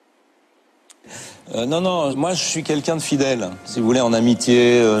Non, moi je suis quelqu'un de fidèle. Si vous voulez, en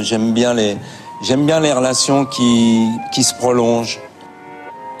amitié, j'aime bien les relations qui se prolongent.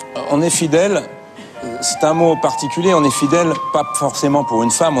 On est fidèle, c'est un mot particulier, on est fidèle pas forcément pour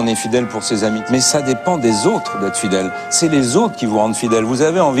une femme, on est fidèle pour ses amis. Mais ça dépend des autres d'être fidèle. C'est les autres qui vous rendent fidèle. Vous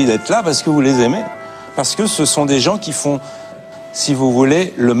avez envie d'être là parce que vous les aimez. Parce que ce sont des gens qui font, si vous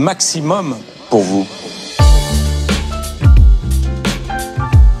voulez, le maximum pour vous.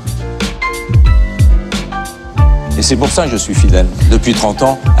 Et c'est pour ça que je suis fidèle, depuis 30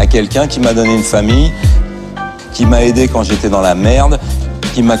 ans, à quelqu'un qui m'a donné une famille, qui m'a aidé quand j'étais dans la merde,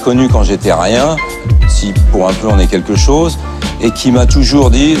 qui m'a connu quand j'étais rien, si pour un peu on est quelque chose, et qui m'a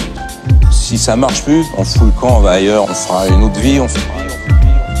toujours dit, si ça marche plus, on fout le camp, on va ailleurs, on fera une autre vie,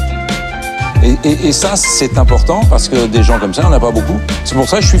 Et ça, c'est important, parce que des gens comme ça, on n'en a pas beaucoup. C'est pour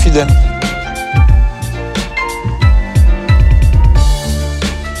ça que je suis fidèle.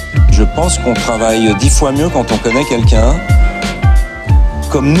 Je pense qu'on travaille 10 fois mieux quand on connaît quelqu'un.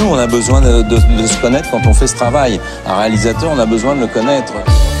 Comme nous, on a besoin de se connaître quand on fait ce travail. Un réalisateur, on a besoin de le connaître.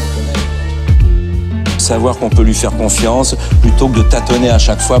 Savoir qu'on peut lui faire confiance, plutôt que de tâtonner à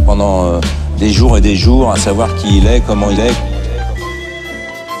chaque fois pendant des jours et des jours, à savoir qui il est, comment il est.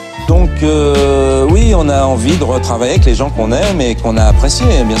 Donc oui, on a envie de retravailler avec les gens qu'on aime et qu'on a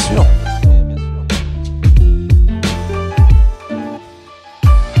appréciés, bien sûr.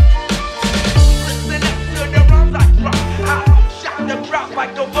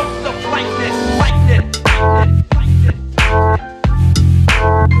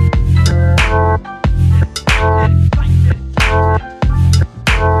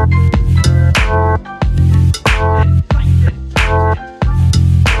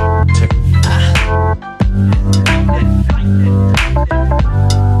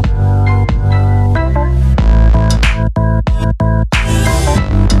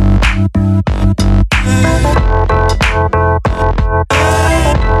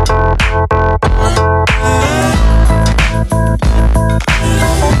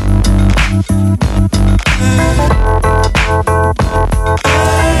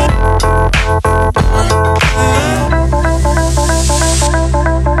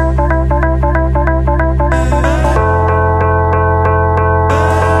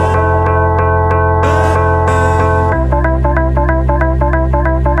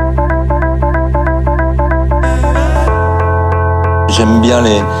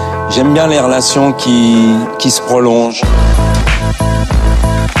 J'aime bien les relations qui se prolongent.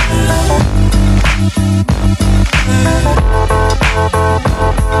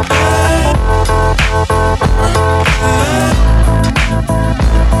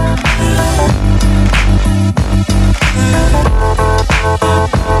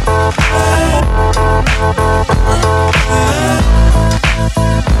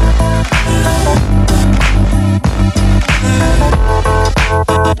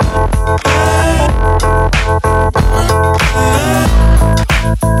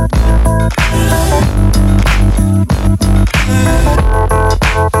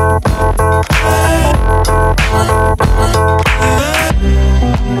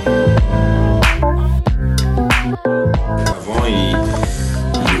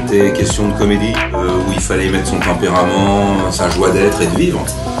 Question de comédie où il fallait mettre son tempérament, sa joie d'être et de vivre.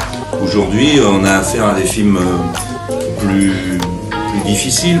 Aujourd'hui, on a affaire à des films plus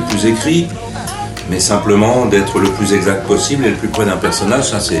difficiles, plus écrits, mais simplement d'être le plus exact possible et le plus près d'un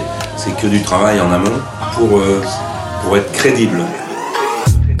personnage, ça c'est que du travail en amont pour être crédible.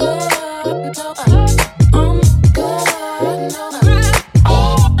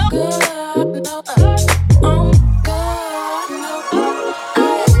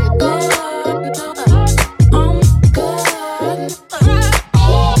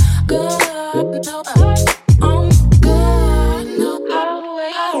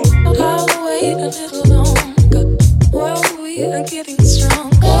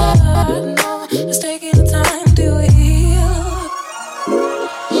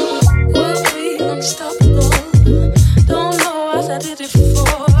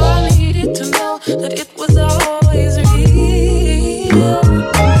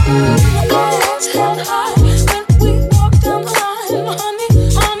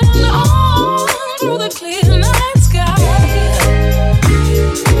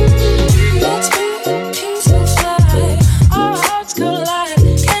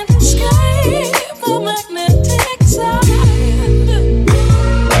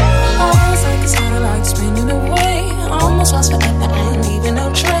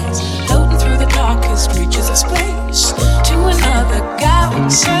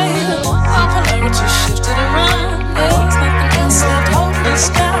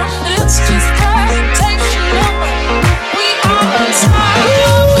 It's just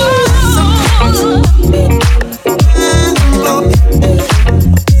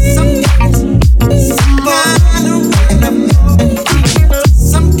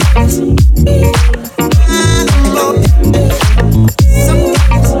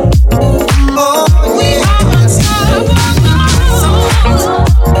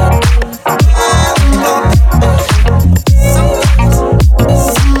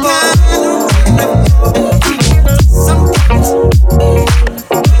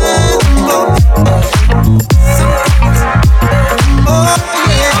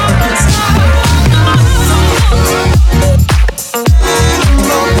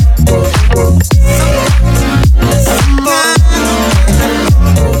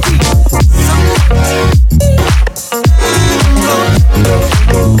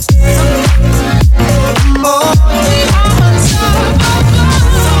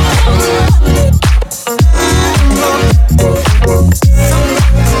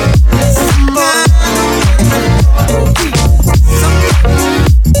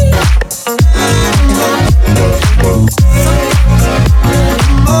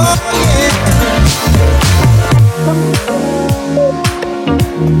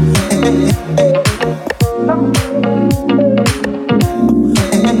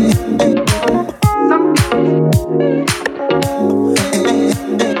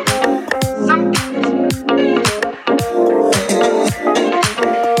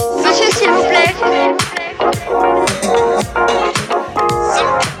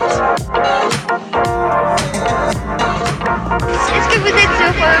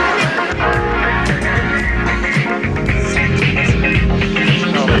Vous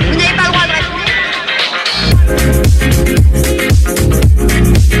n'avez pas le droit de répondre.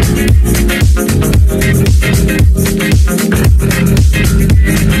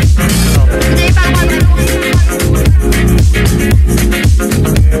 Vous n'avez pas le droit de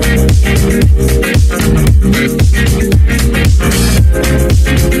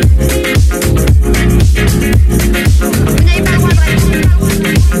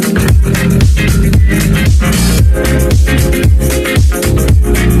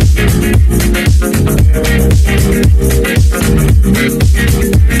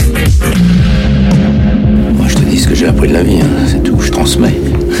Moi, je te dis ce que j'ai appris de la vie, hein. C'est tout, je transmets.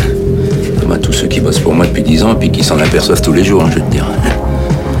 Comme à tous ceux qui bossent pour moi depuis 10 ans et puis qui s'en aperçoivent tous les jours, hein, je veux te dire.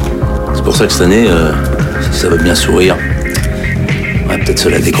 C'est pour ça que cette année, si ça veut bien sourire, on va peut-être se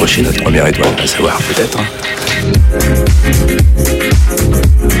la décrocher notre première étoile, à savoir, peut-être. Hein.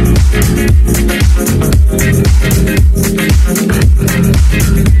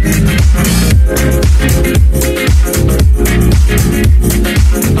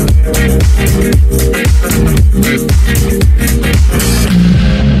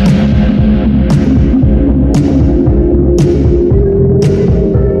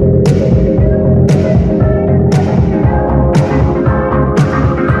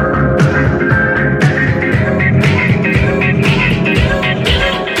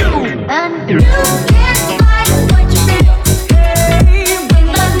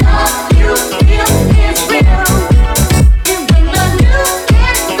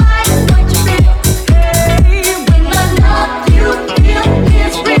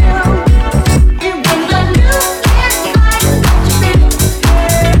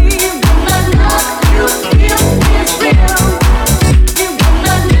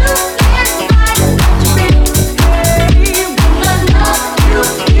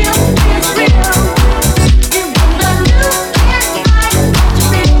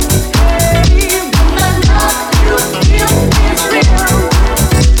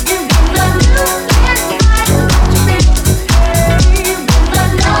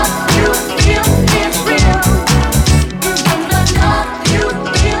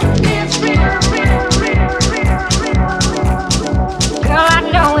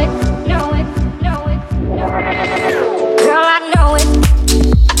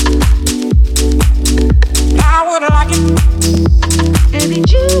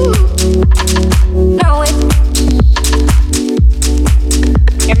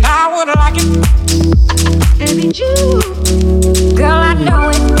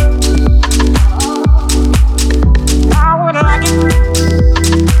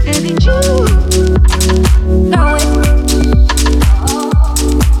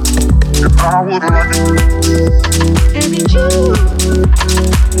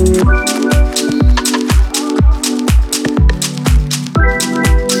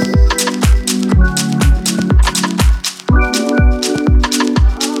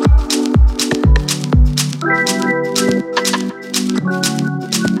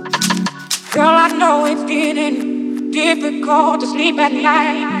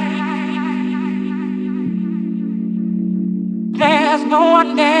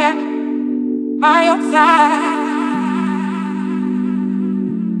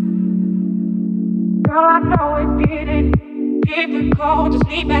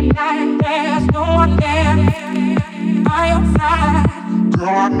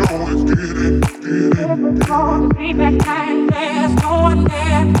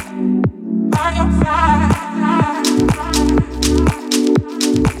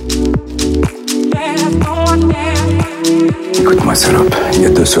 Écoute-moi, salope, il y a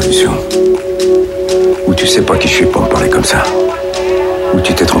deux solutions. Ou tu sais pas qui je suis pour me parler comme ça. Ou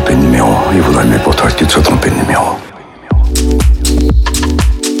tu t'es trompé de numéro. Il vaudrait mieux pour toi que tu te sois trompé de numéro.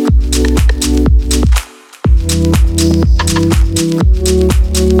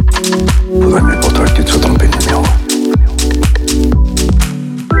 Il vaudrait mieux pour toi que tu te sois trompé de numéro.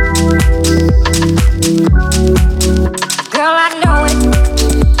 Girl, I know it.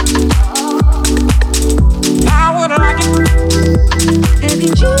 I would like it. Baby,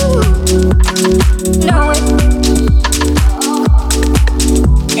 you know it.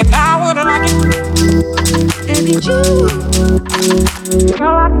 And I would like it. Baby, you.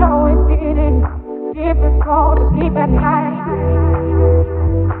 Girl, I know it's getting difficult to sleep at night.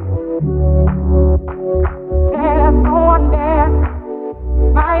 There's no one there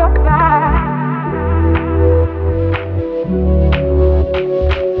by your side.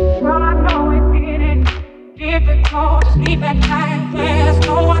 Girl, I know it's getting difficult to sleep at night. There's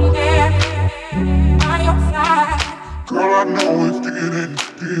no one there by your side. Girl, I know it's getting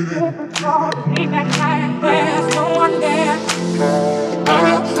Difficult to sleep at night. There's no one there.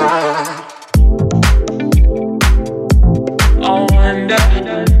 I wonder.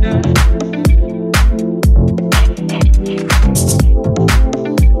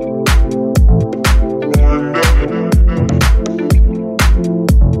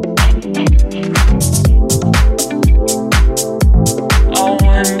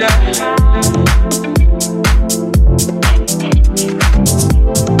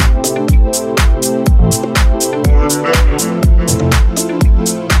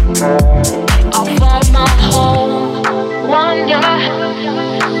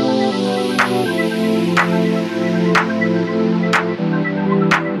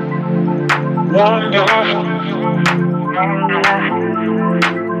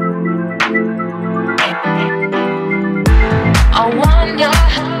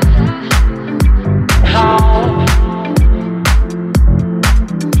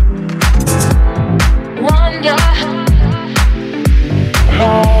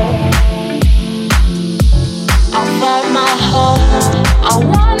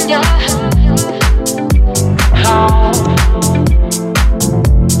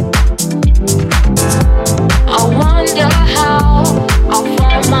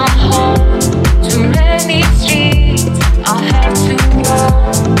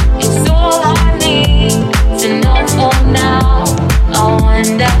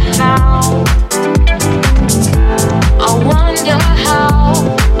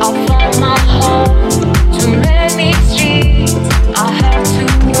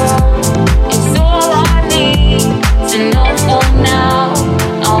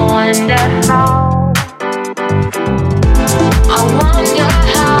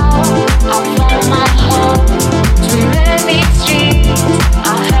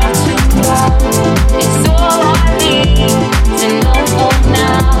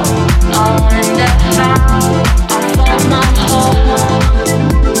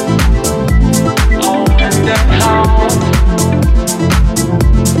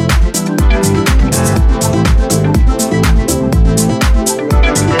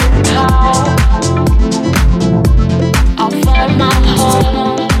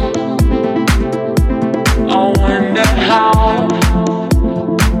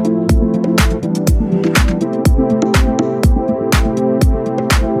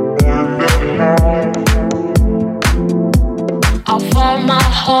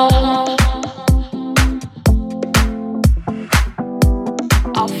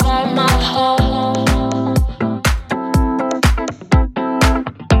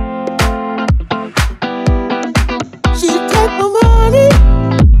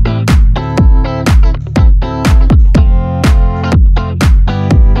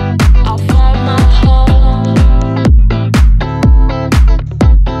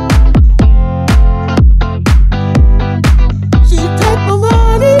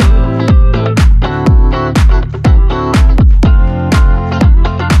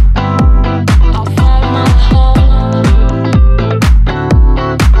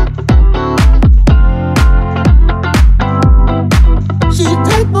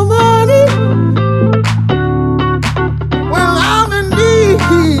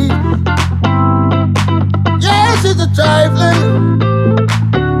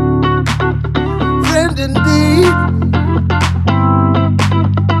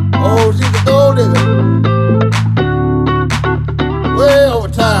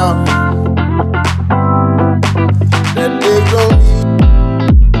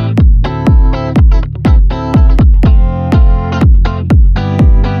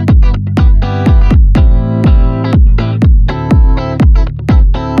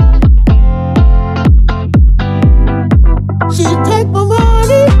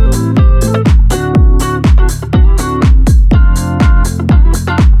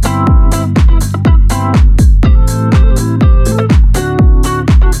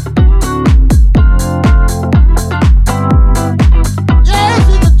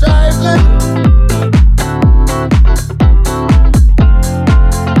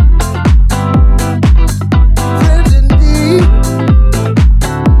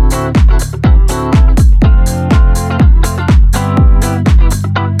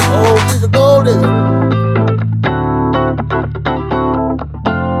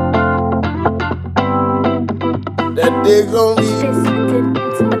 digs on me.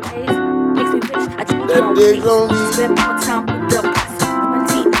 That digs on me.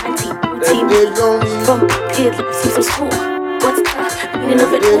 That digs on me. From kid, since I'm school. What's up? Meaning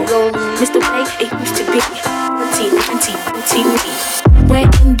of it all. Mr. Way, it used to be. 20, me. Where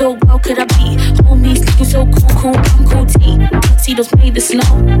in the world could I be? Homies looking so cool, I'm cool T. Tuxedos made of snow.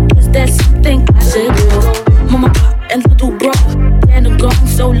 Is there something I should know? Mama, pop, and little bro. Land and gone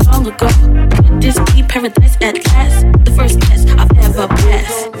so long ago. Could this be paradise at last? The first test I've ever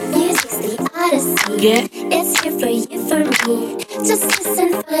passed. Music's the odyssey. Yeah. It's here for you, for me. Just listen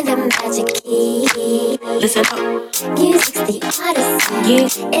for the magic key. Listen up. Music's the odyssey. Yeah.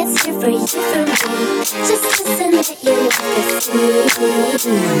 It's here for you, for me. Just listen that you like to see.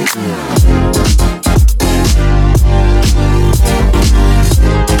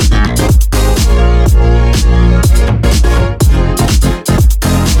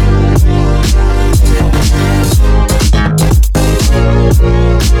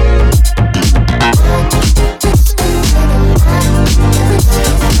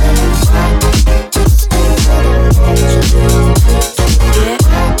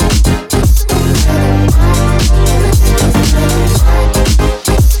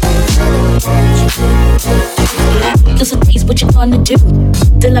 Gonna do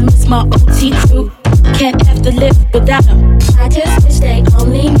till I miss my OT crew. Can't have to live without them. I just wish they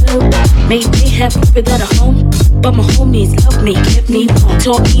only knew. Maybe they have without a home, but my homies love me, kept me home.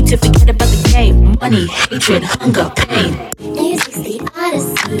 Told me to forget about the game. Money, hatred, hunger, pain. Music's the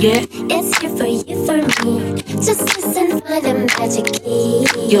odyssey. Yeah. It's here for you, for me. Just listen for the magic key.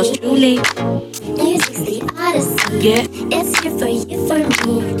 Yours truly. Music's the odyssey. Yeah. It's here for you, for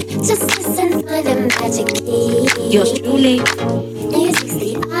me. Just listen for the magic key. Yours truly. Music's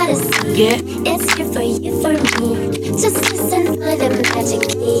the odyssey. Yeah. It's here for you, for me. Just listen for the magic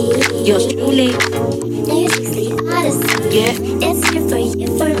key. Yours truly. Music's the odyssey. Yeah. It's here for you,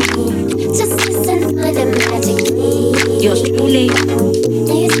 for me. Just listen for the magic key. Yours truly.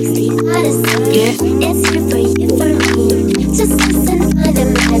 Music's the odyssey. Yeah. It's here for you, for me. Just listen for the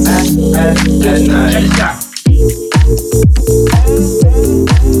magic key.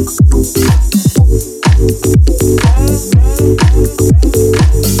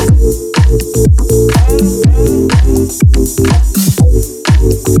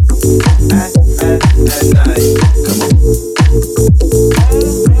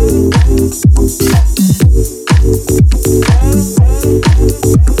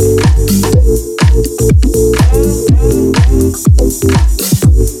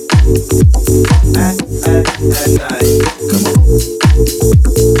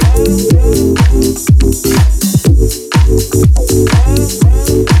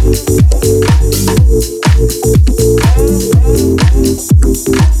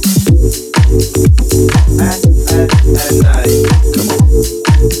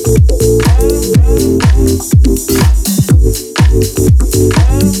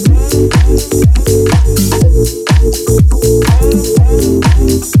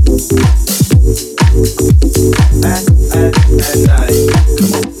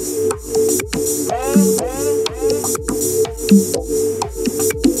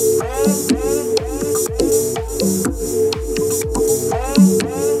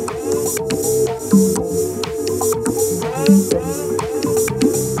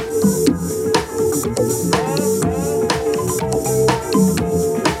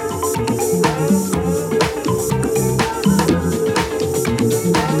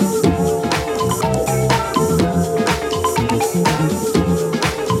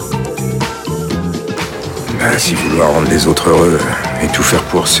 Si vouloir rendre les autres heureux et tout faire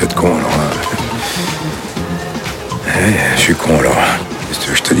pour, c'est être con, alors là. Je suis con, alors. Qu'est-ce que tu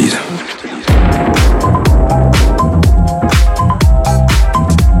veux que je te dise?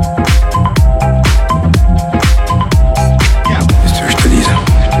 Qu'est-ce que tu veux que je te dise?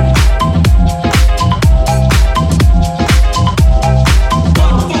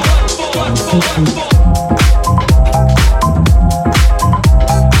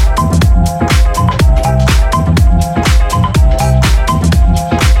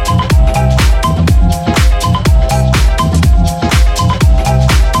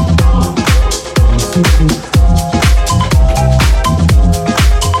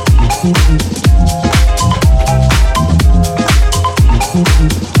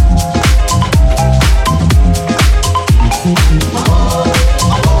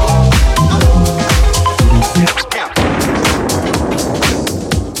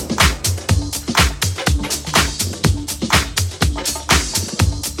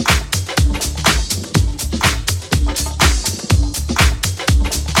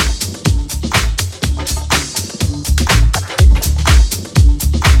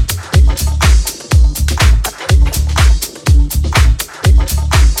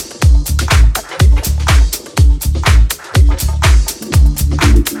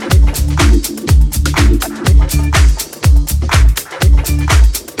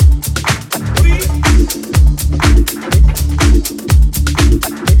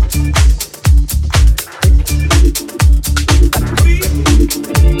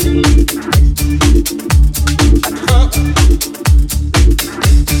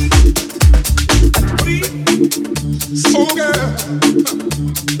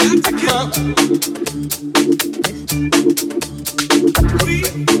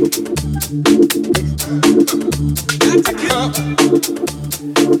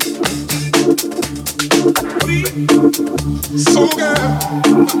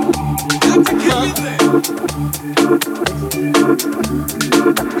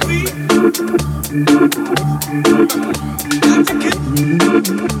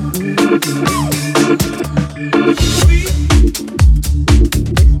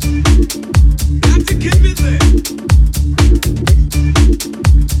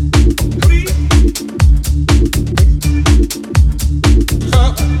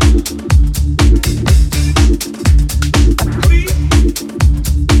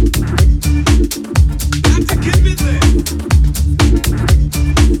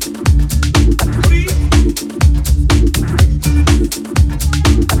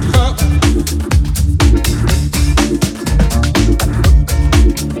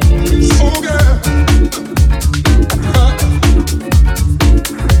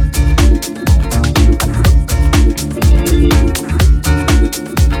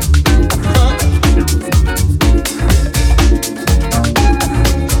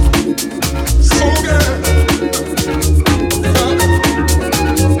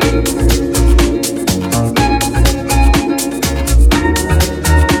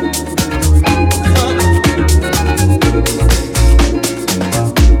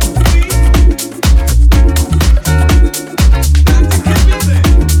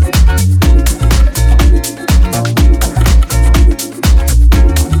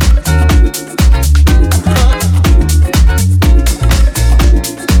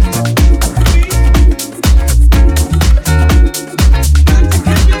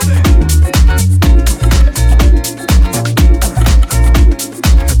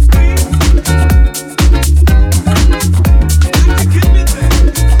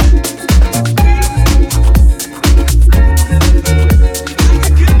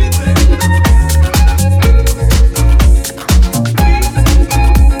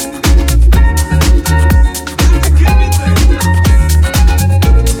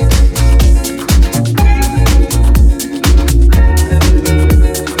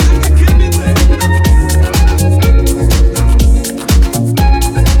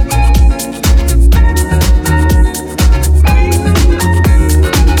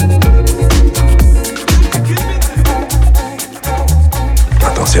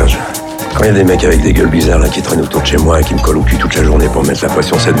 Quand il y a des mecs avec des gueules bizarres là qui traînent autour de chez moi et qui me collent au cul toute la journée pour me mettre la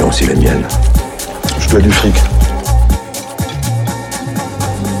pression, ça devient aussi la mienne. Je dois du fric.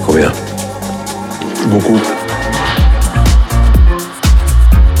 Combien? Beaucoup.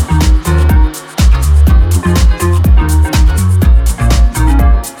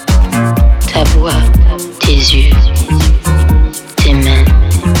 Ta voix, tes yeux, tes mains,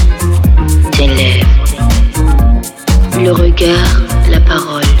 tes lèvres, le regard, la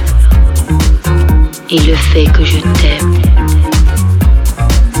parole et le fait que je t'aime.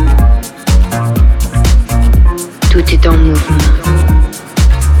 Tout est en mouvement.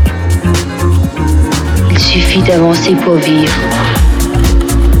 Il suffit d'avancer pour vivre,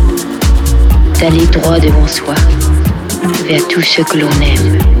 d'aller droit devant soi, vers tout ce que l'on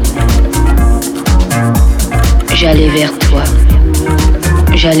aime. J'allais vers toi,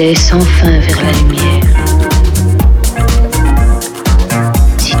 j'allais sans fin vers la lumière.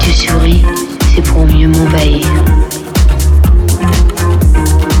 Si tu souris, c'est pour mieux m'envahir.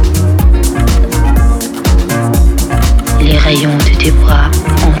 Les rayons de tes bras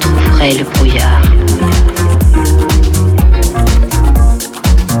entr'ouvraient le brouillard.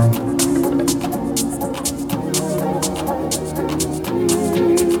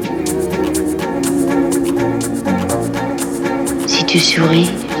 Si tu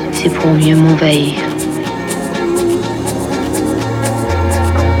souris, c'est pour mieux m'envahir.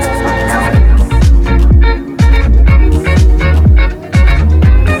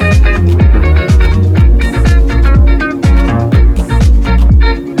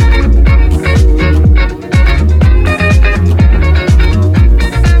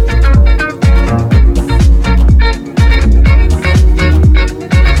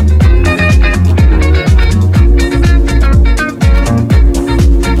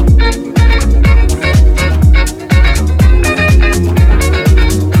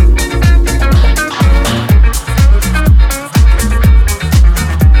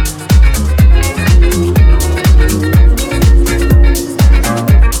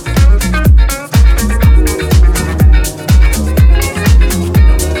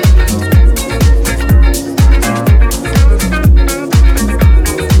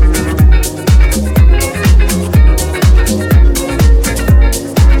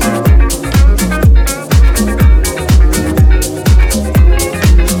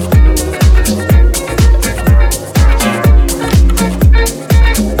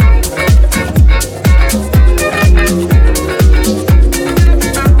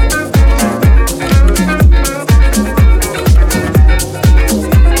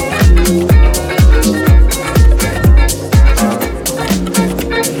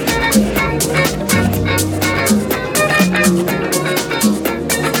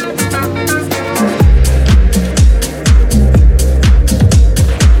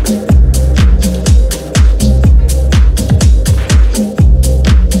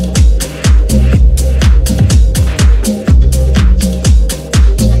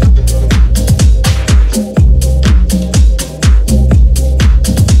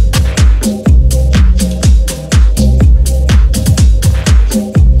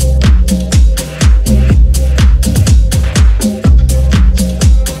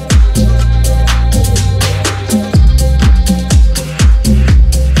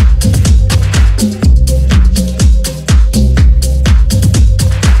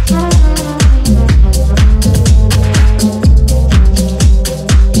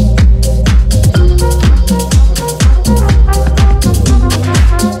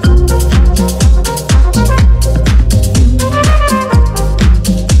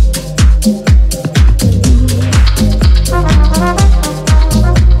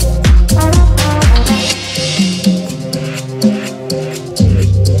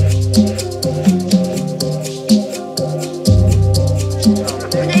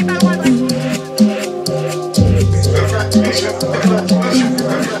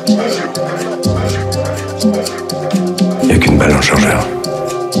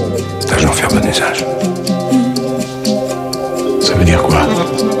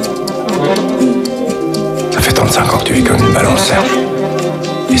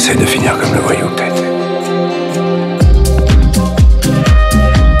 essaie de finir comme le voyou que t'as été.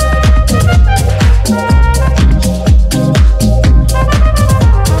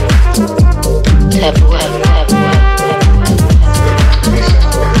 Ta voix,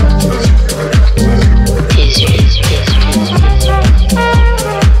 tes yeux,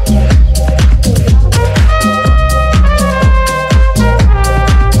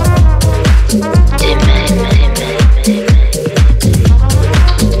 tes mains.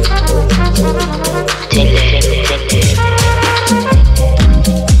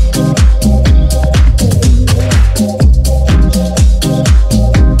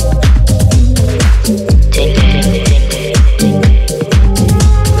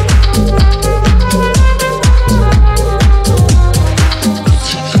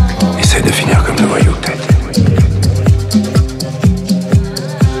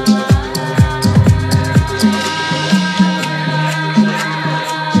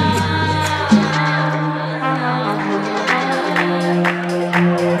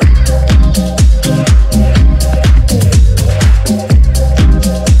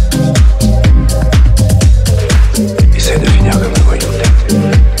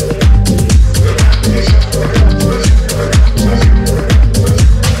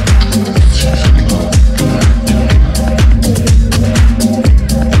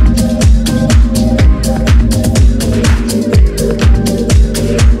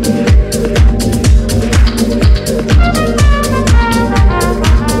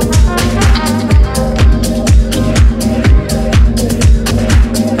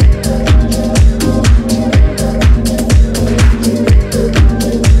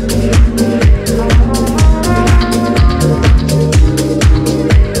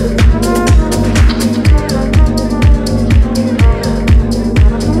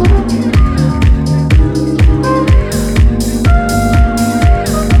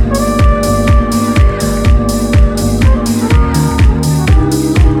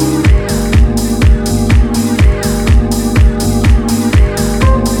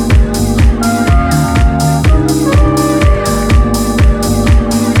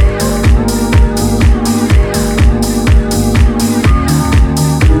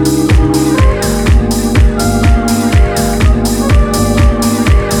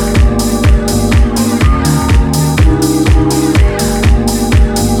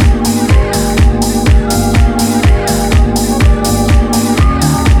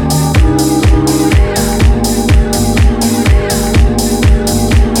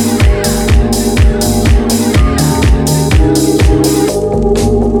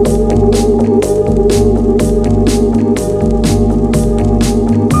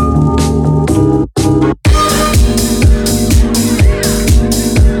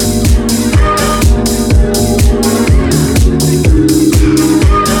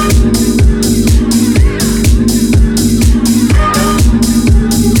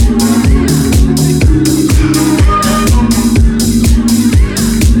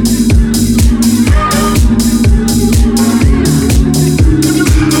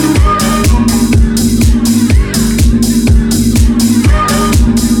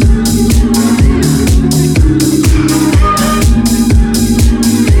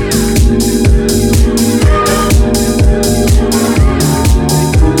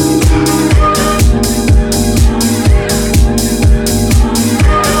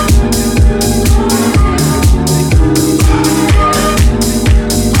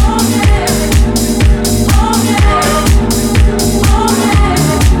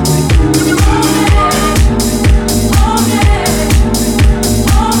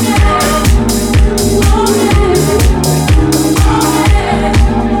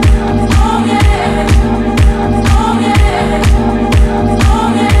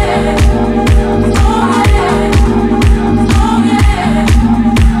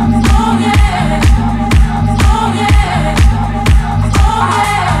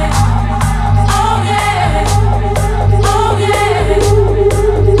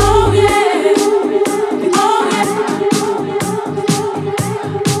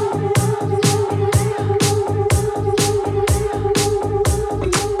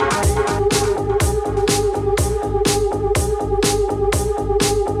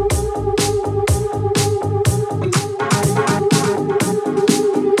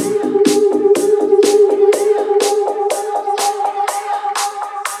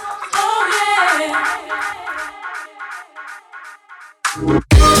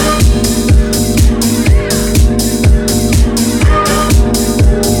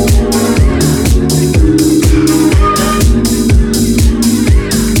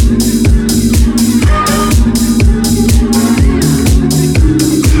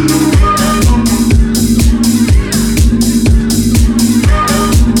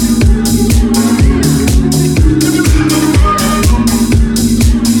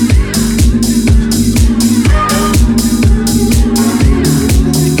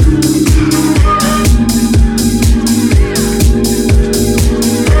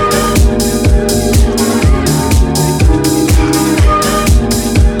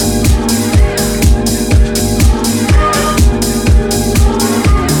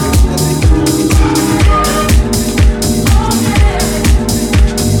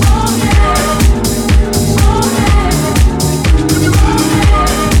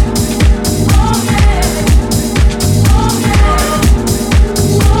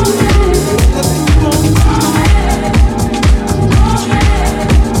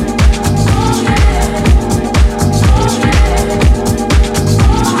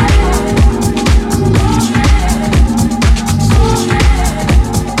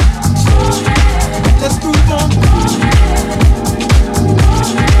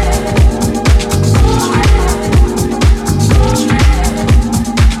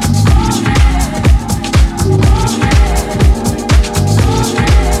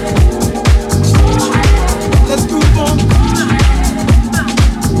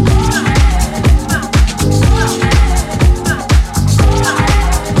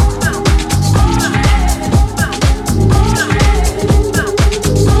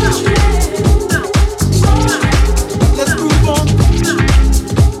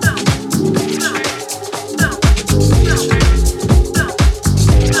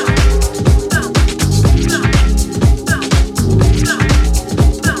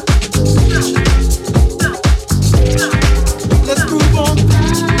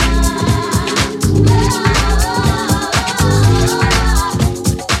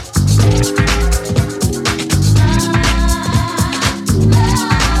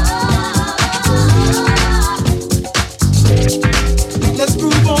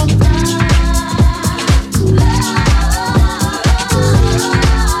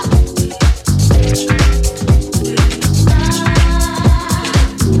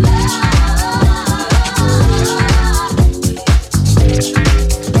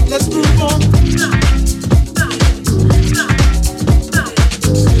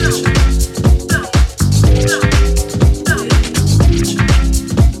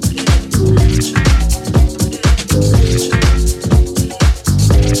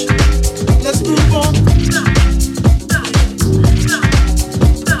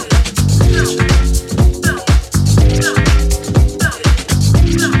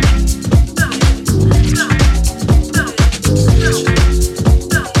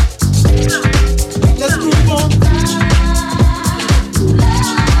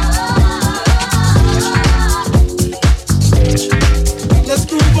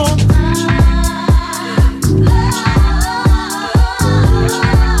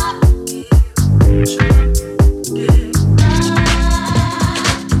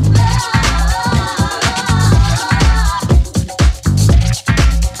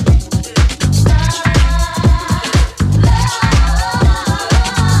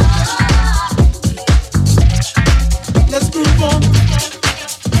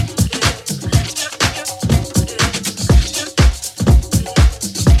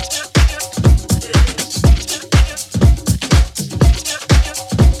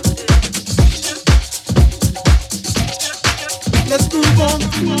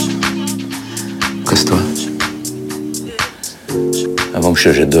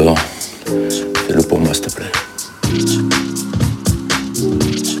 que j'adore. Fais-le pour moi, s'il te plaît.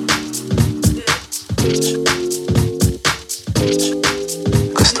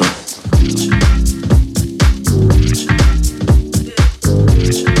 Costaud.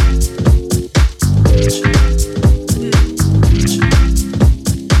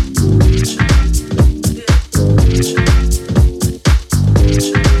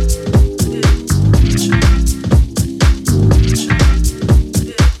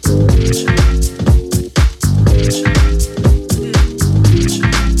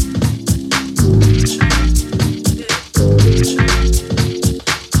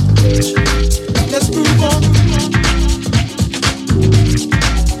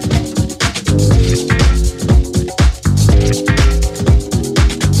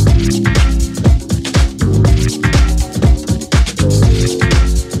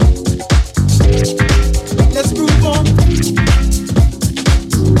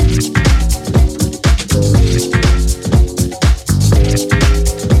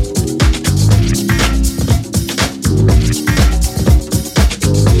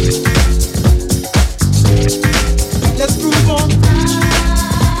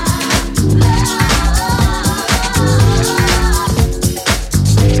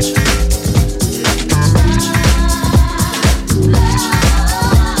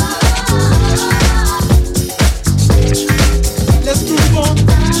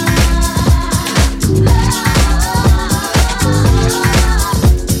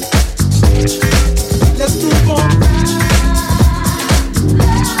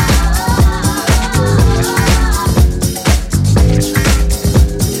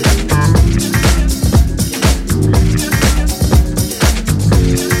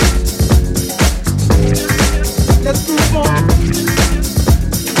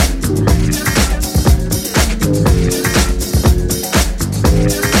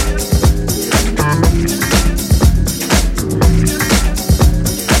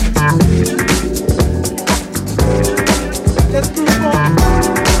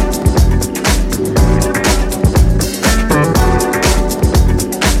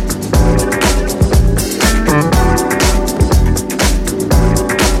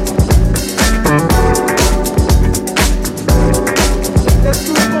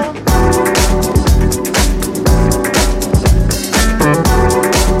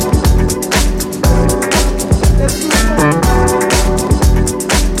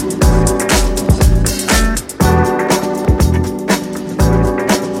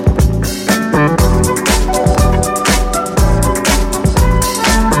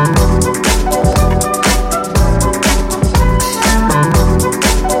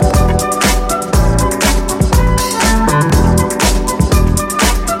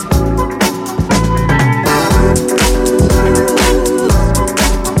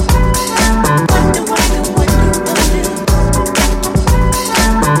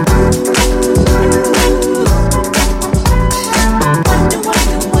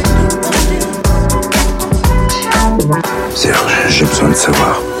 J'ai besoin de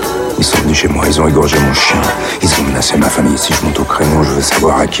savoir. Ils sont venus chez moi, ils ont égorgé mon chien. Ils ont menacé ma famille. Si je monte au créneau, je veux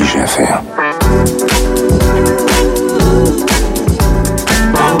savoir à qui j'ai affaire.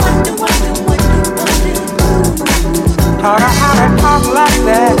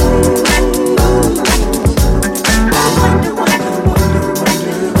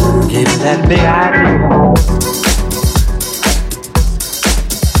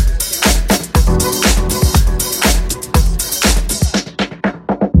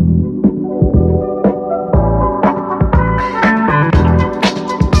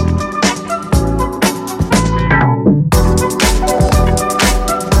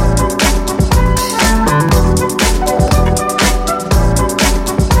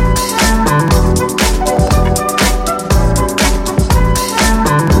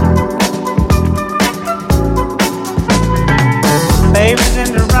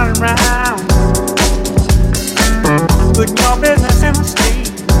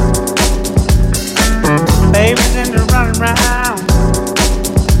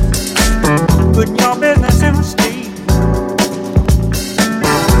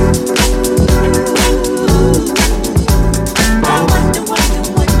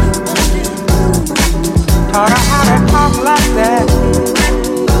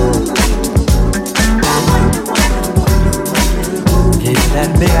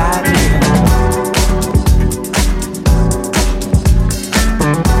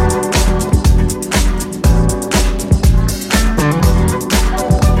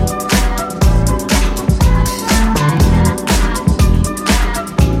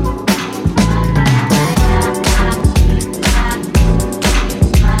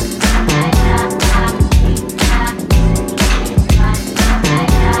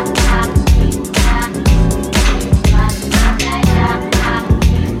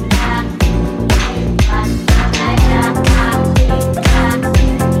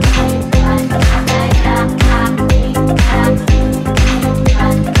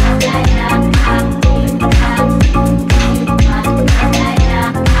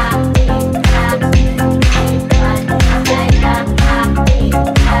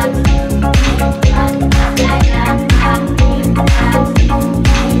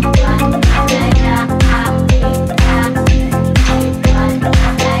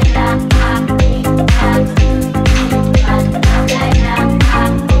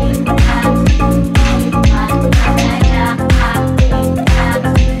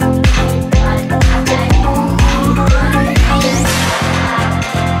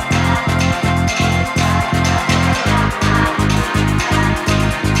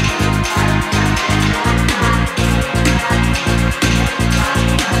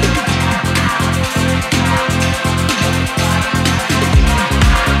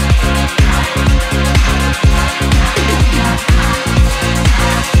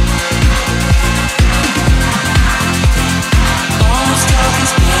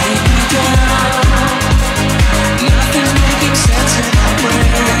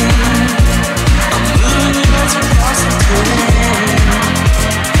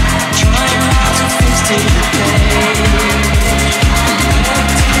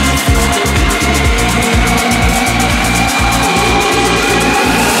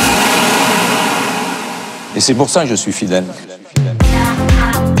 Et c'est pour ça que je suis fidèle.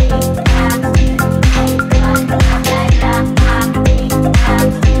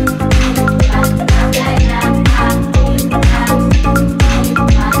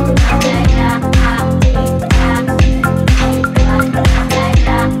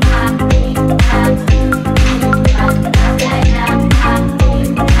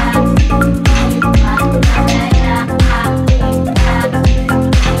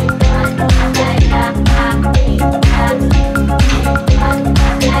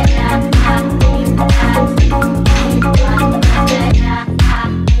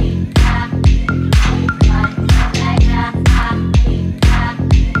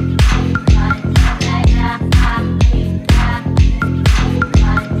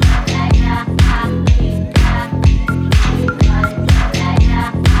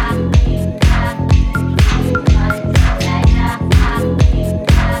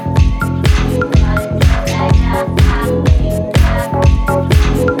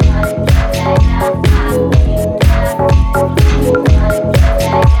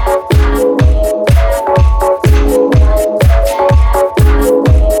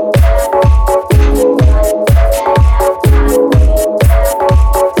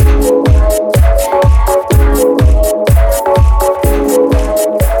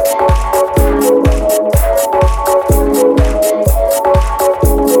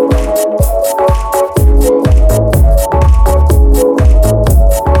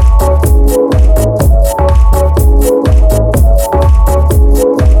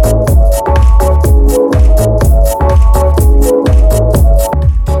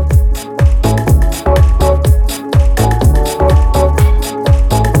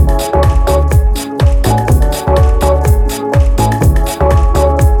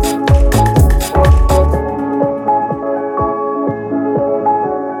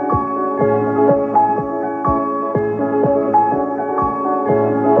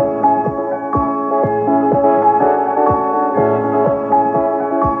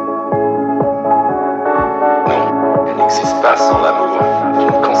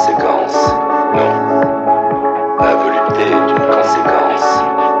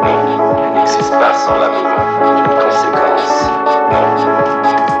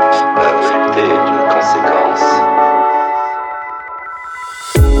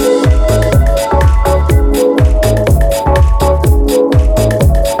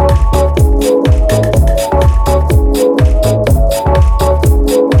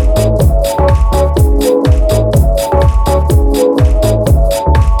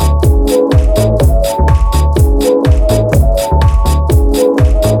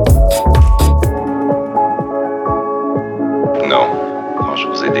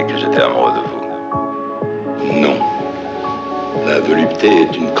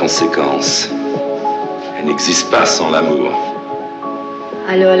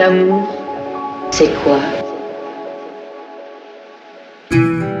 Alors l'amour, c'est quoi?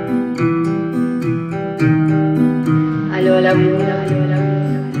 Alors l'amour,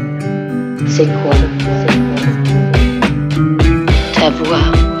 c'est quoi? Ta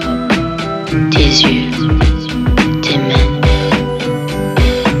voix, tes yeux, tes mains,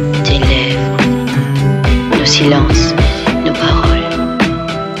 tes lèvres, nos silences, nos paroles,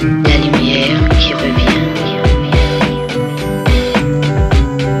 la lumière qui revient.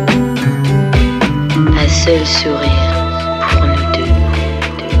 Un seul sourire pour nous deux.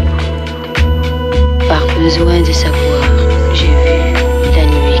 Par besoin de savoir, j'ai vu la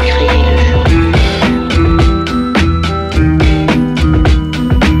nuit créer le jour.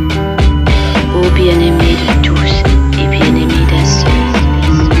 Ô bien-aimé de tous et bien-aimé d'un seul,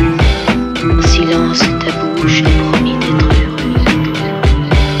 en silence ta bouche a promis d'être heureuse.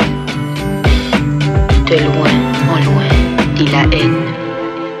 De loin en loin dit la haine,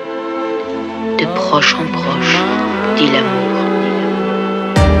 de proche en proche dit l'amour.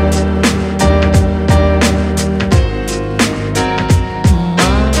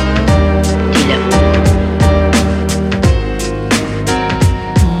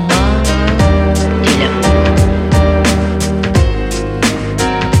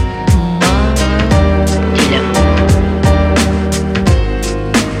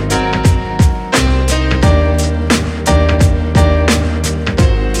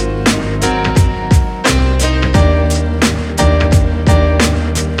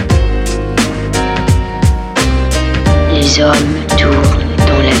 Les hommes tournent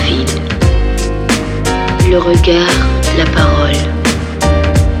dans la ville. Le regard, la parole.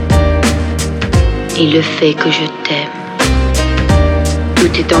 Et le fait que je t'aime.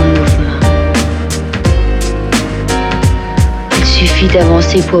 Tout est en mouvement. Il suffit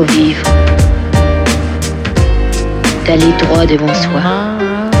d'avancer pour vivre. d'aller droit devant soi,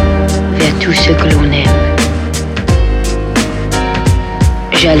 vers tout ce que l'on aime.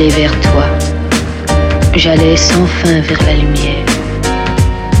 J'allais vers toi, j'allais sans fin vers la lumière.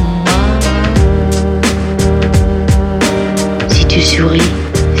 Si tu souris,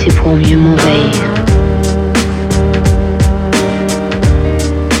 c'est pour mieux m'envahir.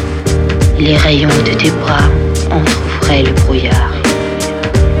 Les rayons de tes bras entr'ouvraient le brouillard.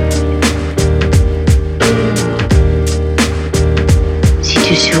 Si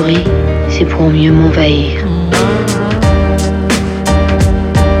tu souris, c'est pour mieux m'envahir.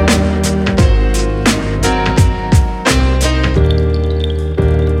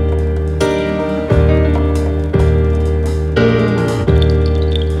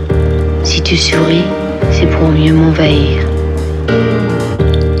 Si tu souris, c'est pour mieux m'envahir.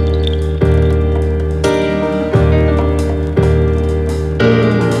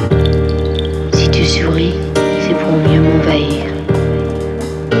 Si tu souris, c'est pour mieux m'envahir.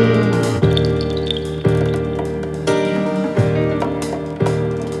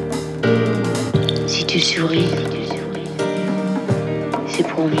 Si tu souris, c'est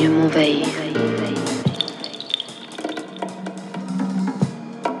pour mieux m'envahir.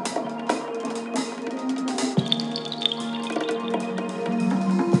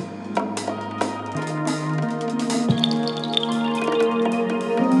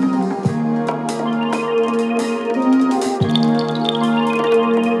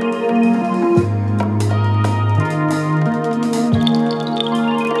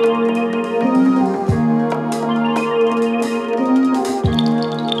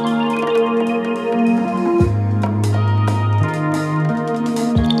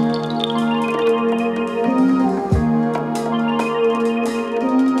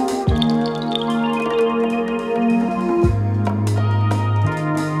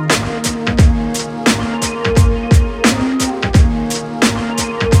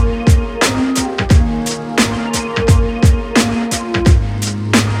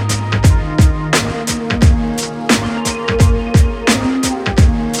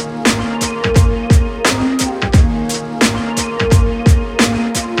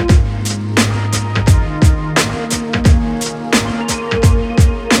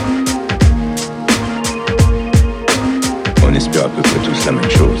 À peu près tous la même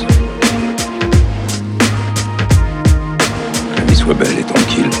chose. Que la vie soit belle et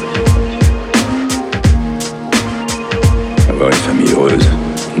tranquille. Avoir une famille heureuse,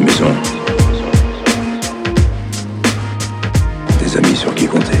 une maison, des amis sur qui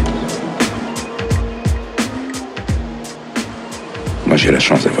compter. Moi j'ai la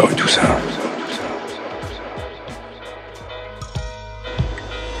chance d'avoir eu tout ça.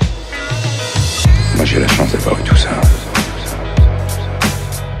 Moi j'ai la chance d'avoir eu tout ça.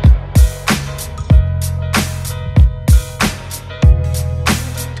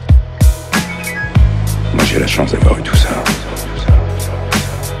 J'ai la chance d'avoir eu tout ça.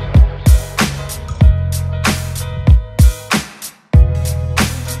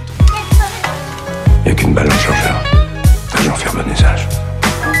 Il n'y a qu'une balle en chargeur. J'en fais bon usage.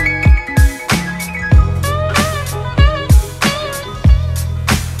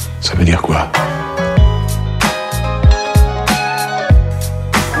 Ça veut dire quoi?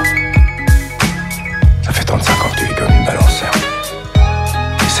 Ça fait 35 ans que tu vis comme une balle en cercle.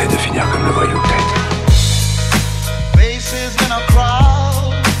 Essaye de finir comme le voyou que t'as été.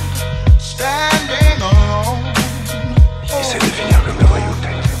 Essaye de finir comme le voyou que t'as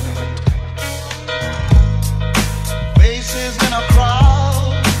été.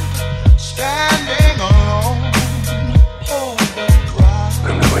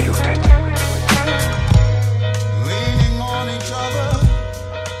 Comme le voyou que t'as été.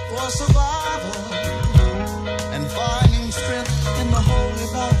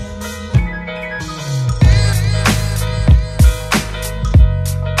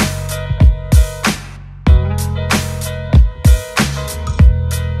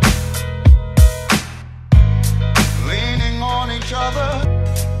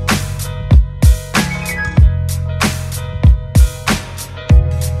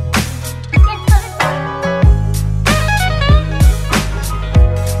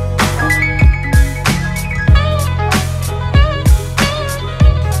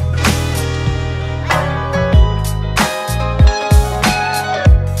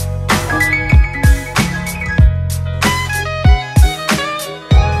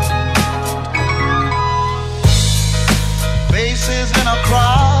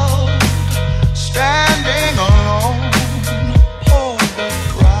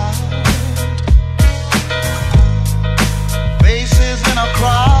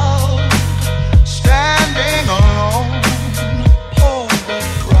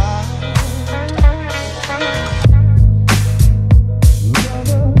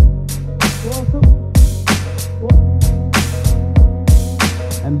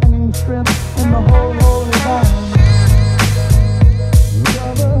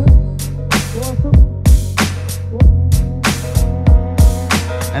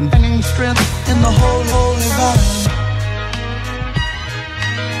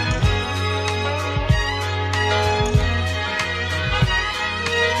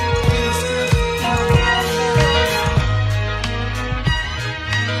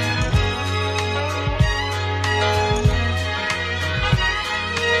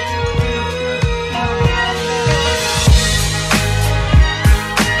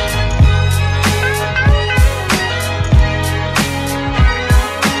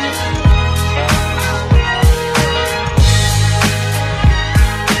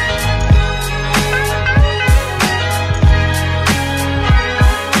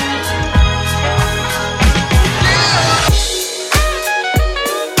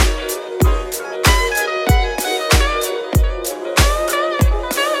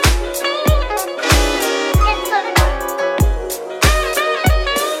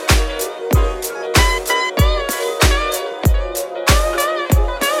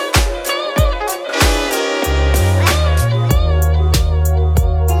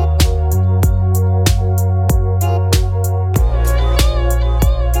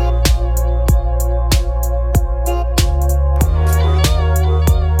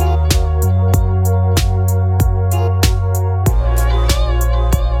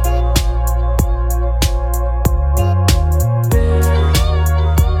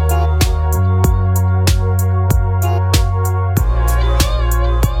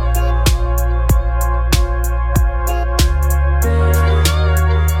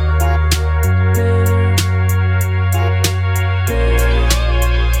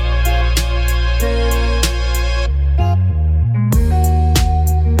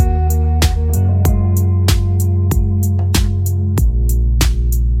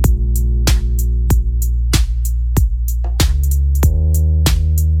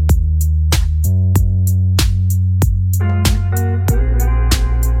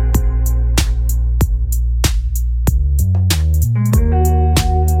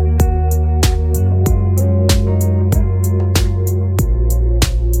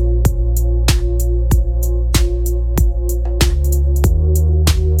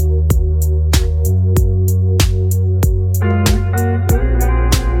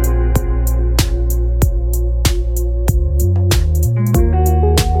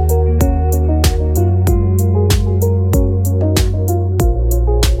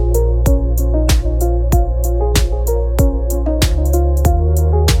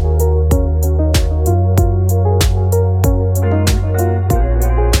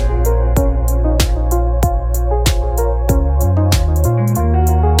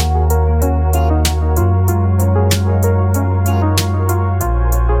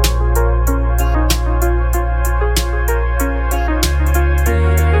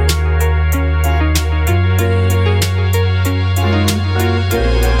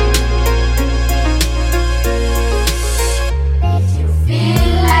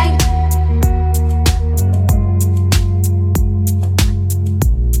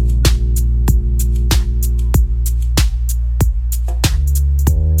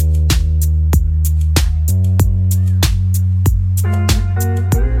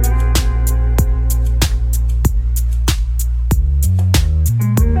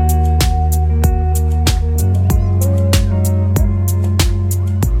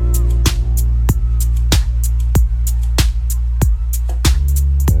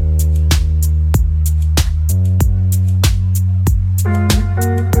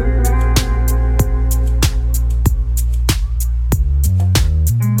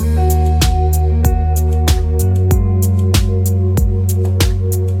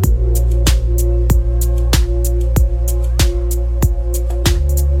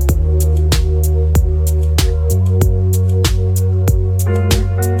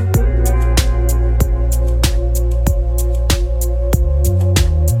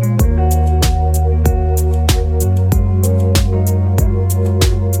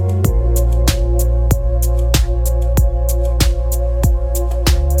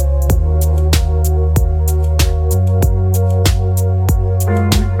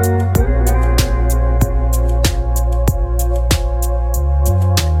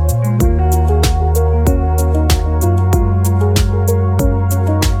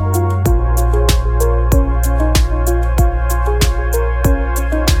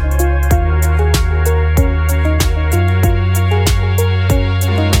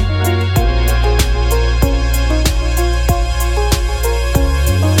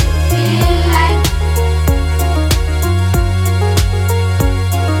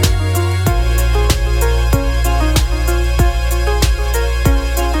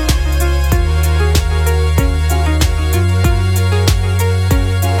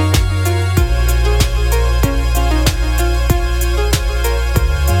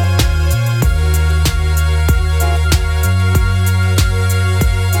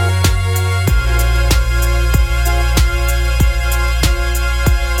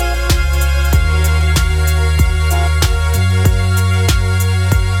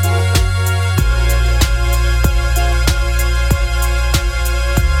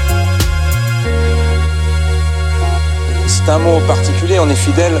 un mot particulier, on est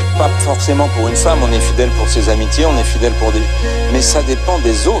fidèle, pas forcément pour une femme, on est fidèle pour ses amitiés, on est fidèle pour des... Mais ça dépend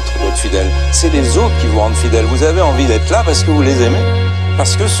des autres d'être fidèle. C'est les autres qui vous rendent fidèle. Vous avez envie d'être là parce que vous les aimez.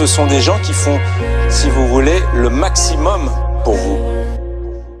 Parce que ce sont des gens qui font, si vous voulez, le maximum pour vous.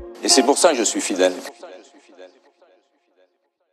 Et c'est pour ça que je suis fidèle.